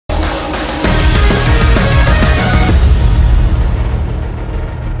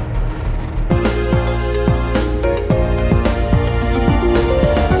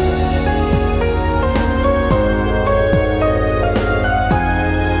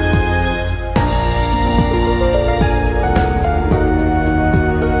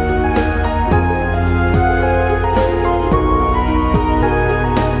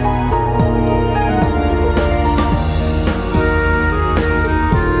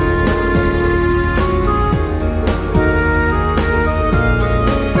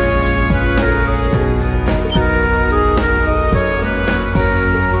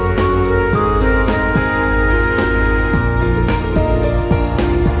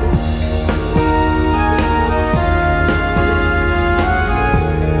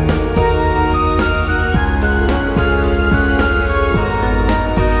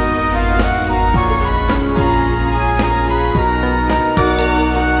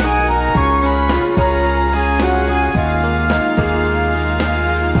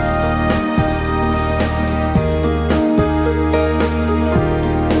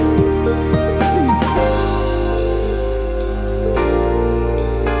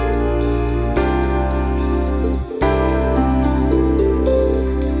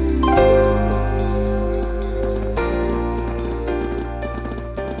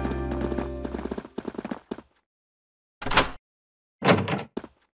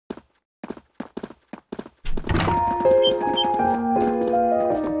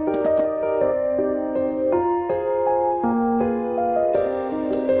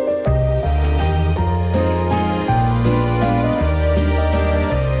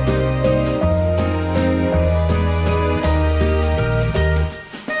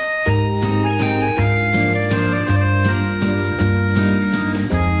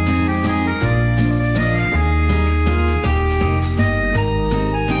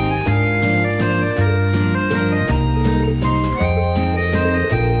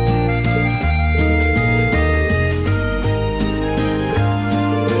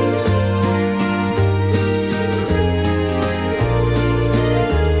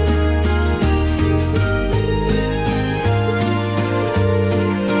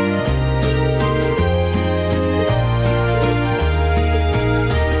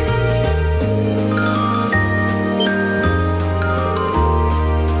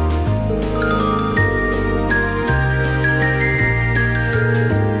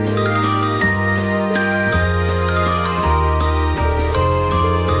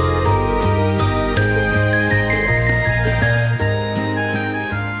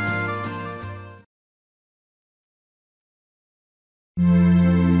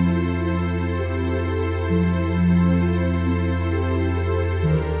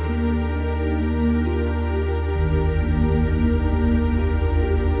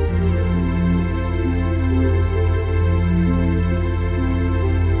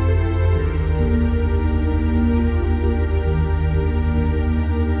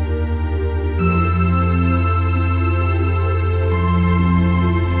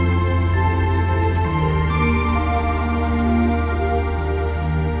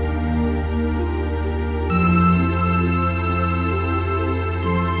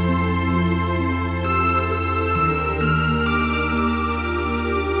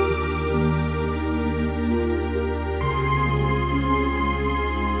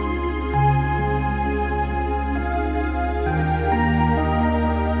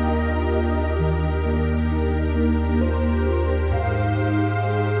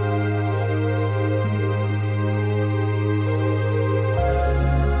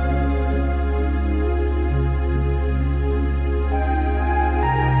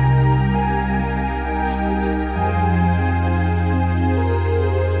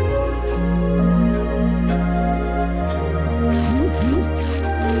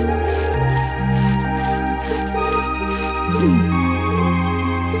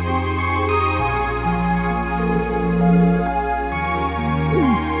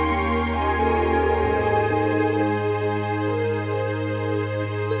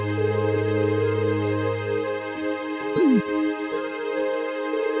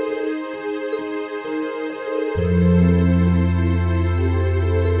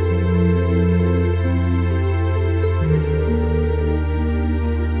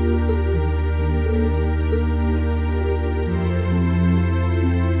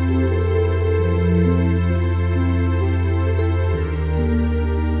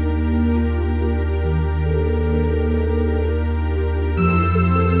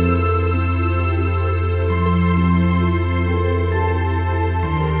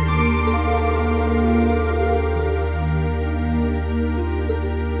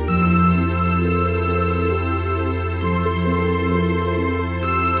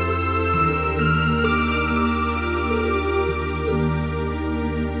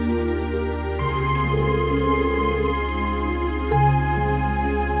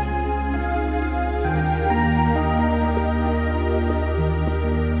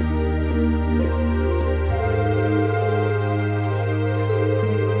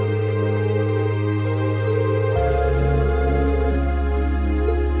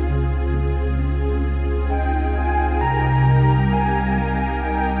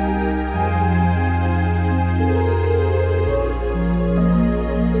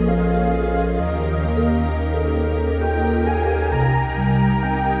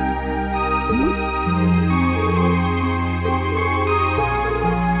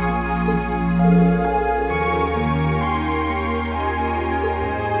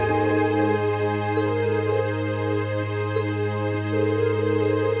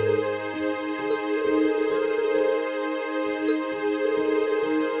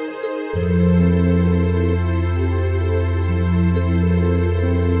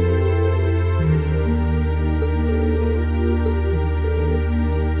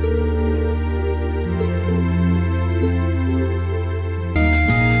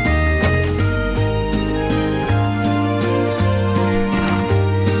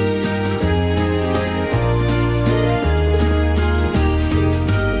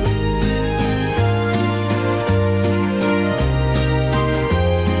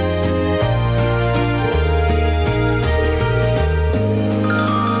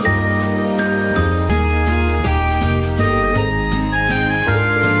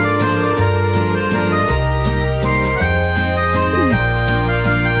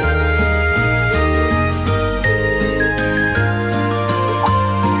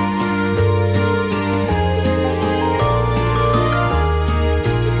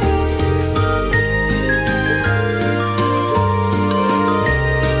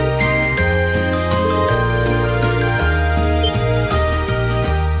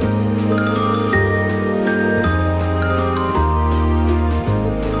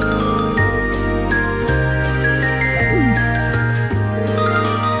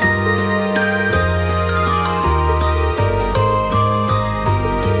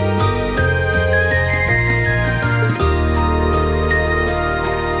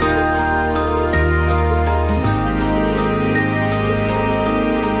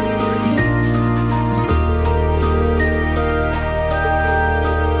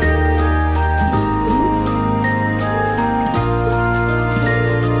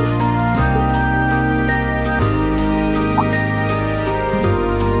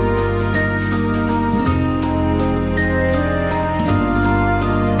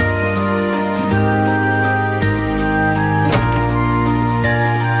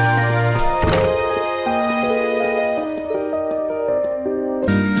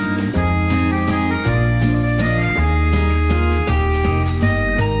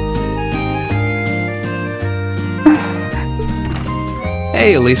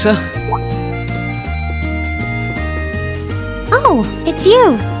Hey, Alisa. Oh, it's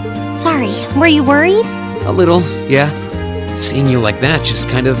you. Sorry, were you worried? A little, yeah. Seeing you like that just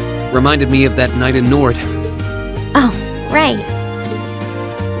kind of reminded me of that night in Nord. Oh, right.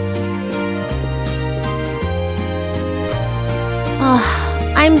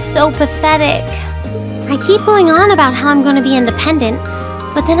 Oh, I'm so pathetic. I keep going on about how I'm going to be independent,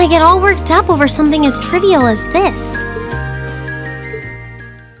 but then I get all worked up over something as trivial as this.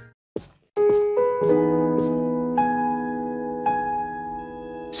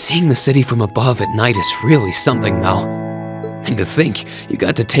 Seeing the city from above at night is really something, though. And to think, you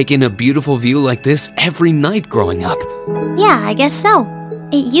got to take in a beautiful view like this every night growing up. Yeah, I guess so.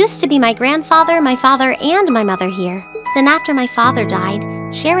 It used to be my grandfather, my father, and my mother here. Then after my father died,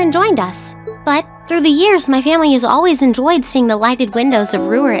 Sharon joined us. But through the years, my family has always enjoyed seeing the lighted windows of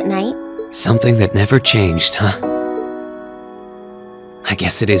Ruhr at night. Something that never changed, huh? I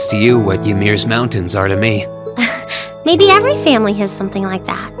guess it is to you what Ymir's mountains are to me. Maybe every family has something like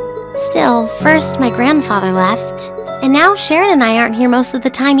that. Still, first my grandfather left, and now Sharon and I aren't here most of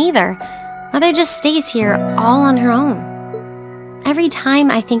the time either. Mother just stays here all on her own. Every time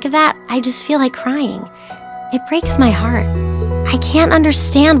I think of that, I just feel like crying. It breaks my heart. I can't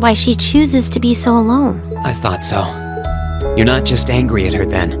understand why she chooses to be so alone. I thought so. You're not just angry at her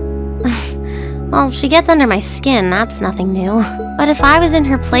then. Well, she gets under my skin, that's nothing new. But if I was in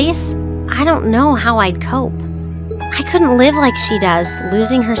her place, I don't know how I'd cope. I couldn't live like she does,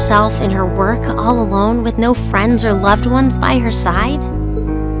 losing herself in her work all alone with no friends or loved ones by her side.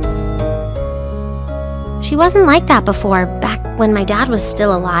 She wasn't like that before, back when my dad was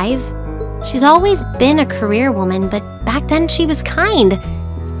still alive. She's always been a career woman, but back then she was kind,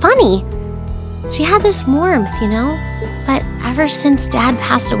 funny. She had this warmth, you know? But ever since Dad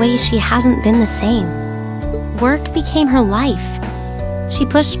passed away, she hasn't been the same. Work became her life. She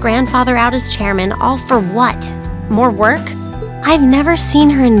pushed Grandfather out as chairman, all for what? More work? I've never seen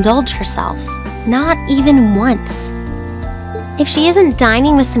her indulge herself, not even once. If she isn't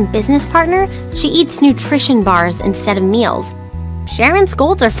dining with some business partner, she eats nutrition bars instead of meals. Sharon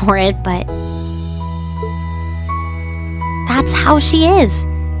scolds her for it, but that's how she is.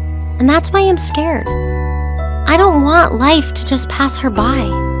 And that's why I'm scared. I don't want life to just pass her by.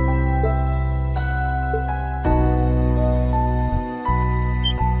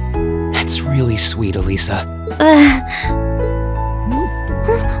 That's really sweet, Alisa.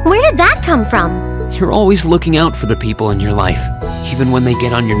 Where did that come from? You're always looking out for the people in your life. Even when they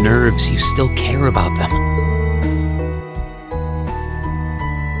get on your nerves, you still care about them.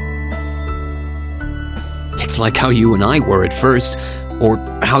 It's like how you and I were at first, or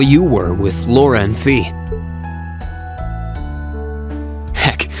how you were with Laura and Fee.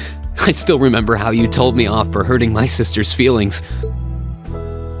 Heck, I still remember how you told me off for hurting my sister's feelings.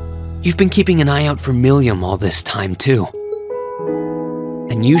 You've been keeping an eye out for Milliam all this time, too.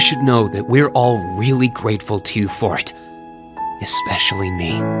 And you should know that we're all really grateful to you for it. Especially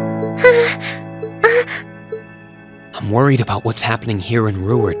me. I'm worried about what's happening here in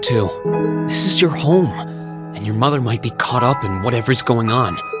Ruhr, too. This is your home, and your mother might be caught up in whatever's going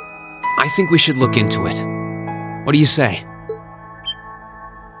on. I think we should look into it. What do you say?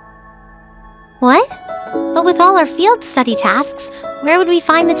 What? But with all our field study tasks, where would we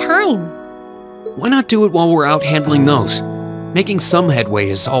find the time? Why not do it while we're out handling those? Making some headway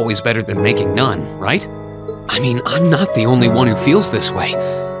is always better than making none, right? I mean, I'm not the only one who feels this way.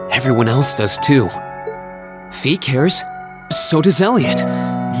 Everyone else does too. Fee cares. So does Elliot.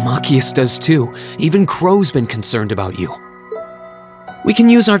 Machias does too. Even Crow's been concerned about you. We can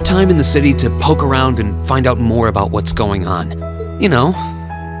use our time in the city to poke around and find out more about what's going on. You know,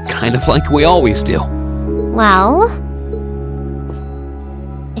 kind of like we always do. Well,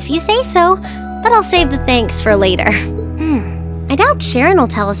 if you say so, but I'll save the thanks for later. I doubt Sharon will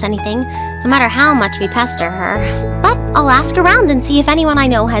tell us anything, no matter how much we pester her. But I'll ask around and see if anyone I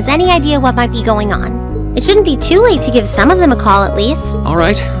know has any idea what might be going on. It shouldn't be too late to give some of them a call at least. All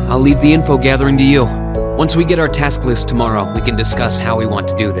right, I'll leave the info gathering to you. Once we get our task list tomorrow, we can discuss how we want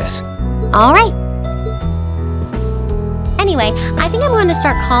to do this. All right. Anyway, I think I'm going to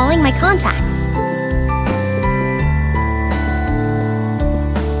start calling my contacts.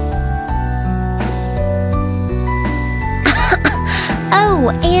 Oh,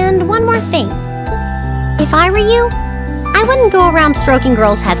 and one more thing. If I were you, I wouldn't go around stroking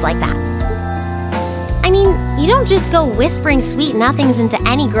girls' heads like that. I mean, you don't just go whispering sweet nothings into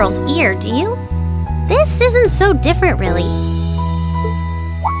any girl's ear, do you? This isn't so different, really.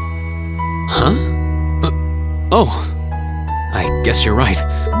 Huh? Oh, I guess you're right.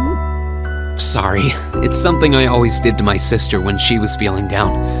 sorry. It's something I always did to my sister when she was feeling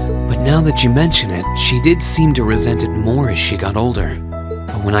down. But now that you mention it, she did seem to resent it more as she got older.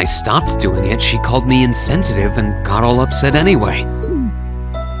 But when I stopped doing it, she called me insensitive and got all upset anyway.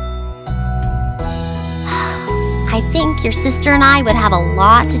 I think your sister and I would have a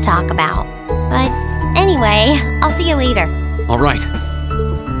lot to talk about. But anyway, I'll see you later. All right.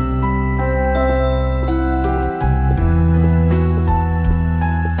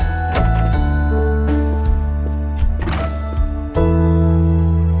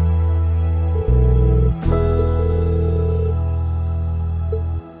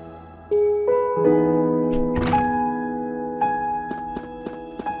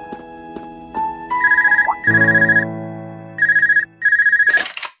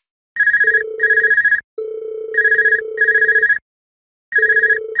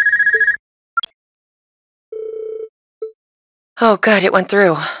 Oh, good, it went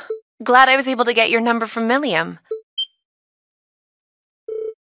through. Glad I was able to get your number from Milliam.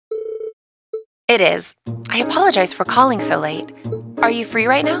 It is. I apologize for calling so late. Are you free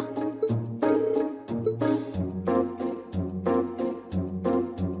right now?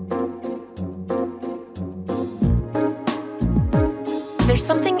 There's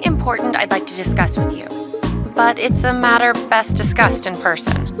something important I'd like to discuss with you, but it's a matter best discussed in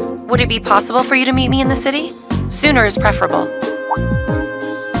person. Would it be possible for you to meet me in the city? Sooner is preferable.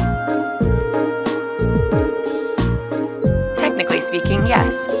 Technically speaking,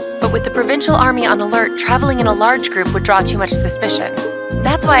 yes. But with the provincial army on alert, traveling in a large group would draw too much suspicion.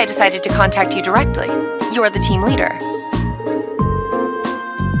 That's why I decided to contact you directly. You are the team leader.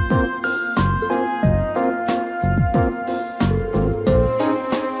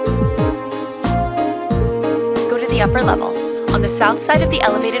 Go to the upper level. On the south side of the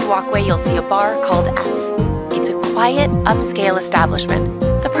elevated walkway, you'll see a bar called F. It's a quiet, upscale establishment,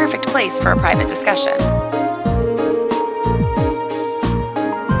 the perfect place for a private discussion.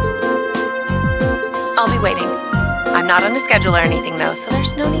 I'll be waiting. I'm not on a schedule or anything though, so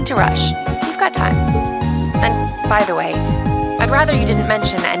there's no need to rush. You've got time. And by the way, I'd rather you didn't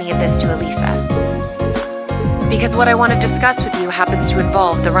mention any of this to Alisa. Because what I want to discuss with you happens to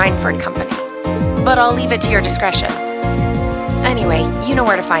involve the Rhineford Company. But I'll leave it to your discretion. Anyway, you know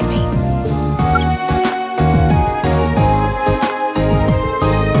where to find me.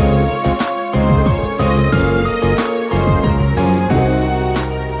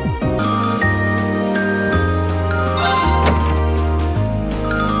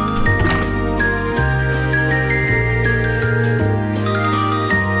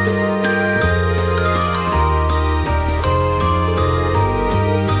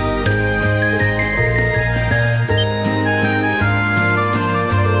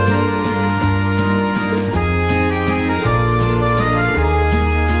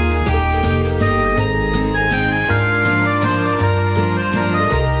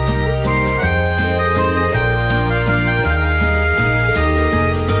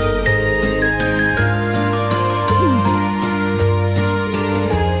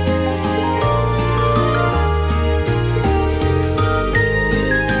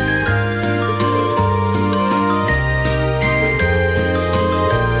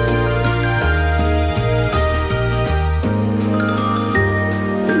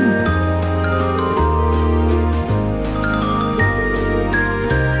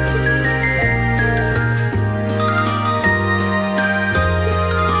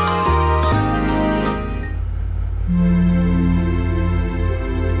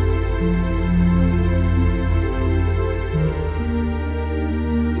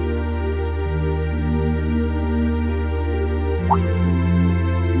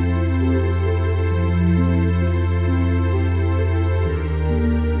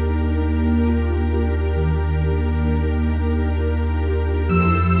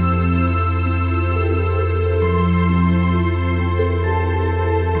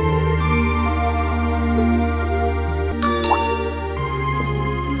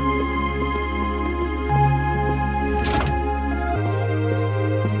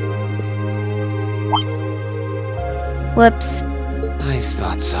 Whoops. I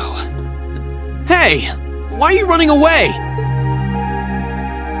thought so. Hey! Why are you running away?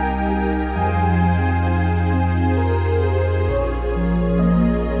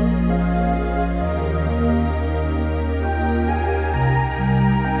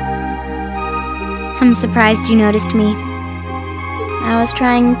 I'm surprised you noticed me. I was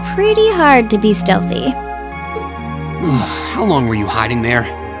trying pretty hard to be stealthy. How long were you hiding there?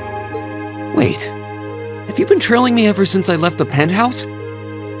 Wait, have you been trailing me ever since I left the penthouse?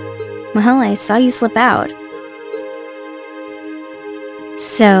 Well, I saw you slip out.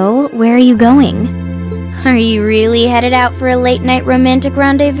 So, where are you going? Are you really headed out for a late-night romantic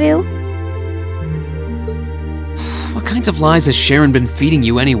rendezvous? What kinds of lies has Sharon been feeding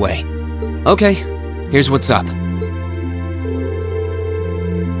you anyway? Okay, here's what's up.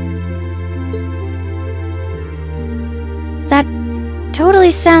 That totally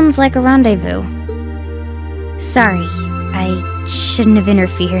sounds like a rendezvous. Sorry, I shouldn't have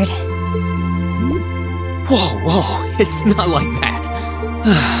interfered. Whoa, it's not like that.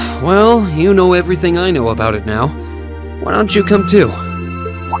 Well, you know everything I know about it now. Why don't you come too?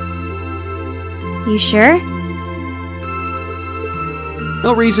 You sure?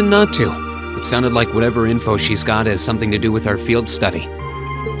 No reason not to. It sounded like whatever info she's got has something to do with our field study.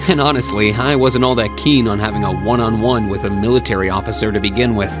 And honestly, I wasn't all that keen on having a one-on-one with a military officer to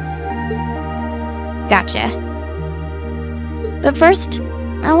begin with. Gotcha. But first,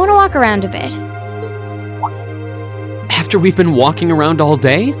 I want to walk around a bit. After we've been walking around all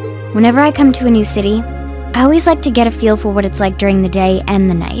day? Whenever I come to a new city, I always like to get a feel for what it's like during the day and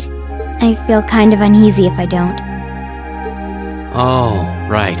the night. I feel kind of uneasy if I don't. Oh,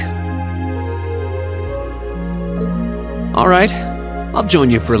 right. All right, I'll join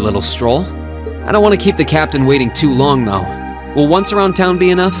you for a little stroll. I don't want to keep the captain waiting too long, though. Will once around town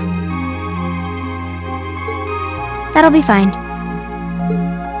be enough? That'll be fine.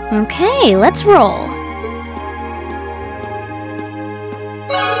 Okay, let's roll.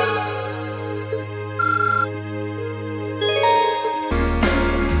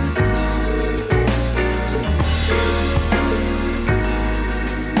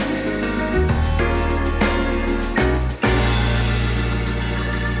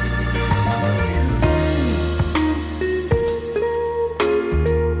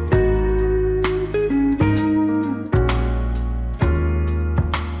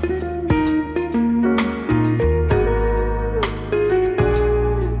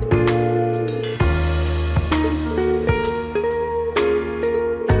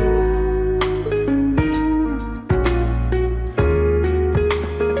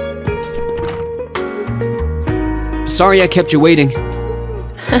 Sorry I kept you waiting.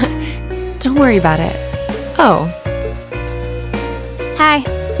 Don't worry about it. Oh, Hi.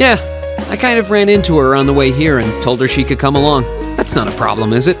 Yeah, I kind of ran into her on the way here and told her she could come along. That's not a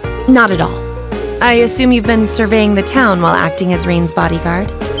problem, is it? not at all. I assume you've been surveying the town while acting as Rean's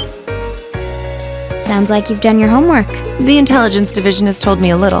bodyguard? Sounds like you've done your homework. The intelligence division has told me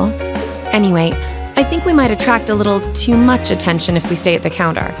a little. Anyway, I think we might attract a little too much attention if we stay at the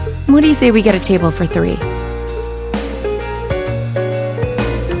counter. What do you say we get a table for 3?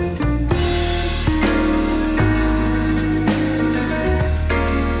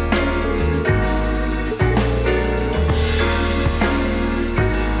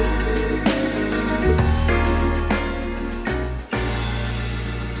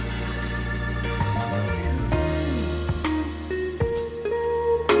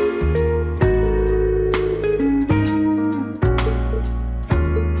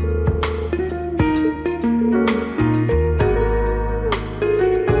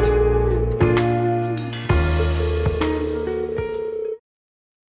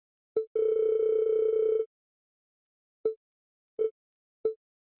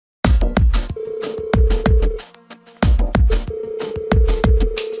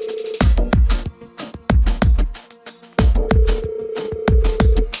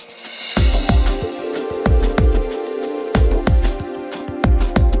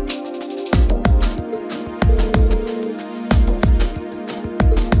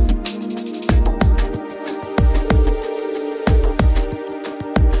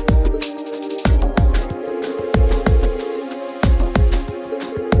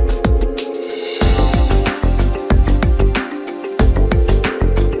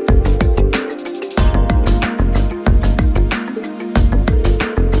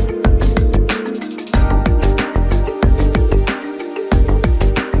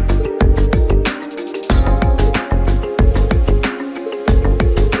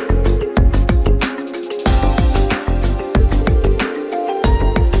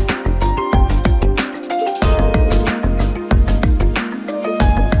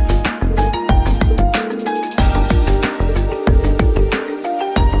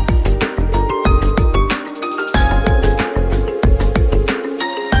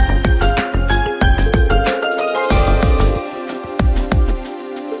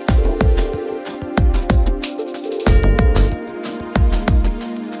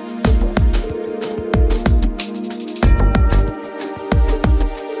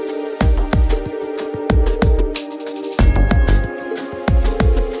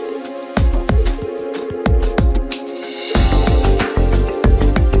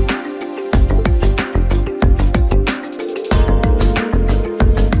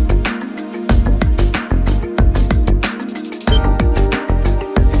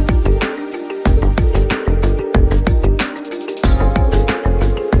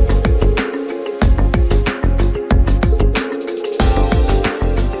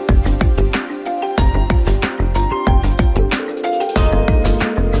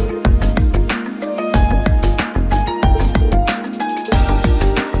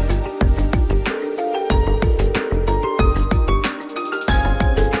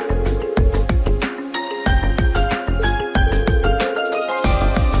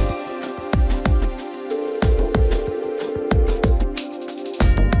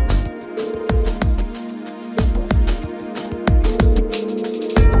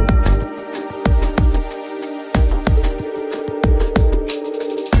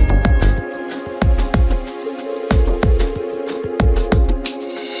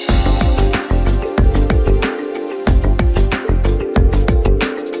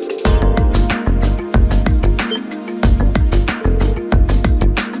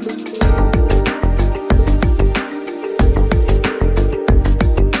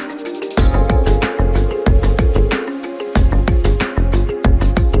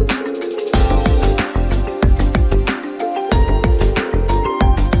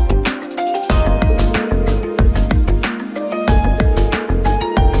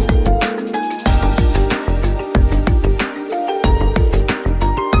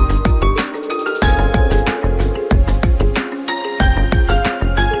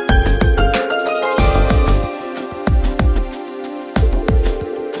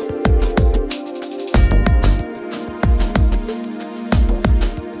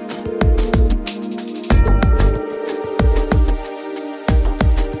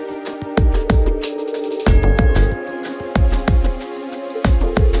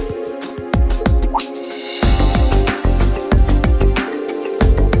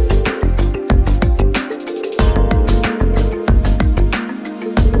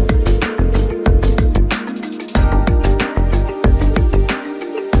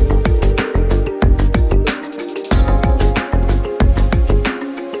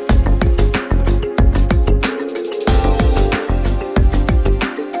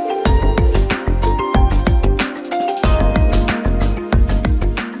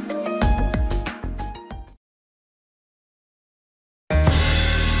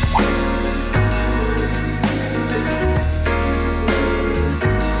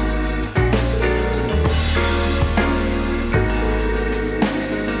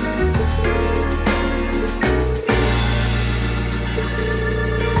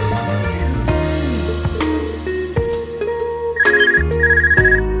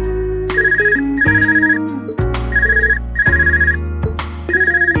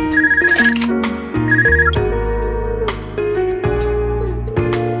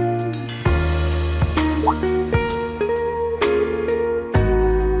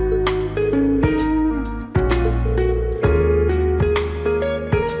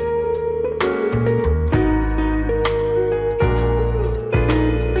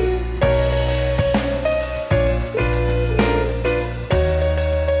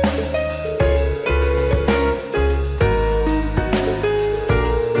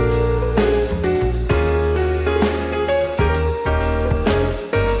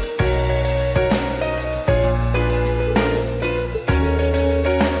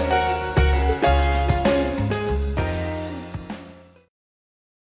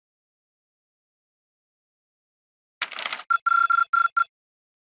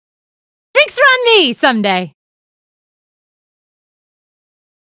 me someday.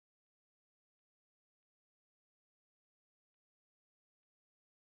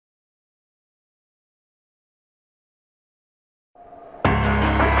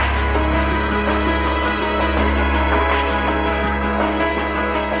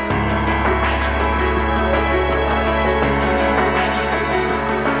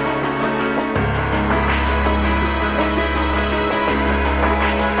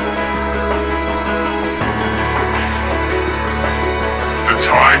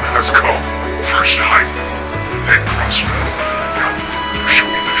 Time has come. First Hype, then Crossrail. Now show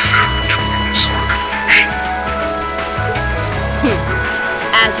me the ferret to witness our conviction.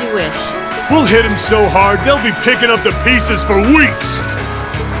 As you wish. We'll hit him so hard, they'll be picking up the pieces for weeks!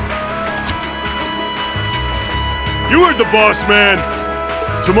 You heard the boss, man.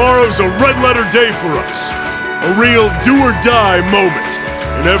 Tomorrow's a red-letter day for us. A real do-or-die moment,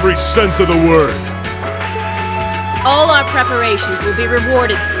 in every sense of the word. All our preparations will be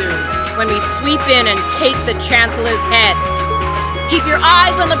rewarded soon, when we sweep in and take the Chancellor's head. Keep your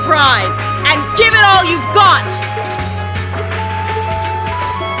eyes on the prize, and give it all you've got!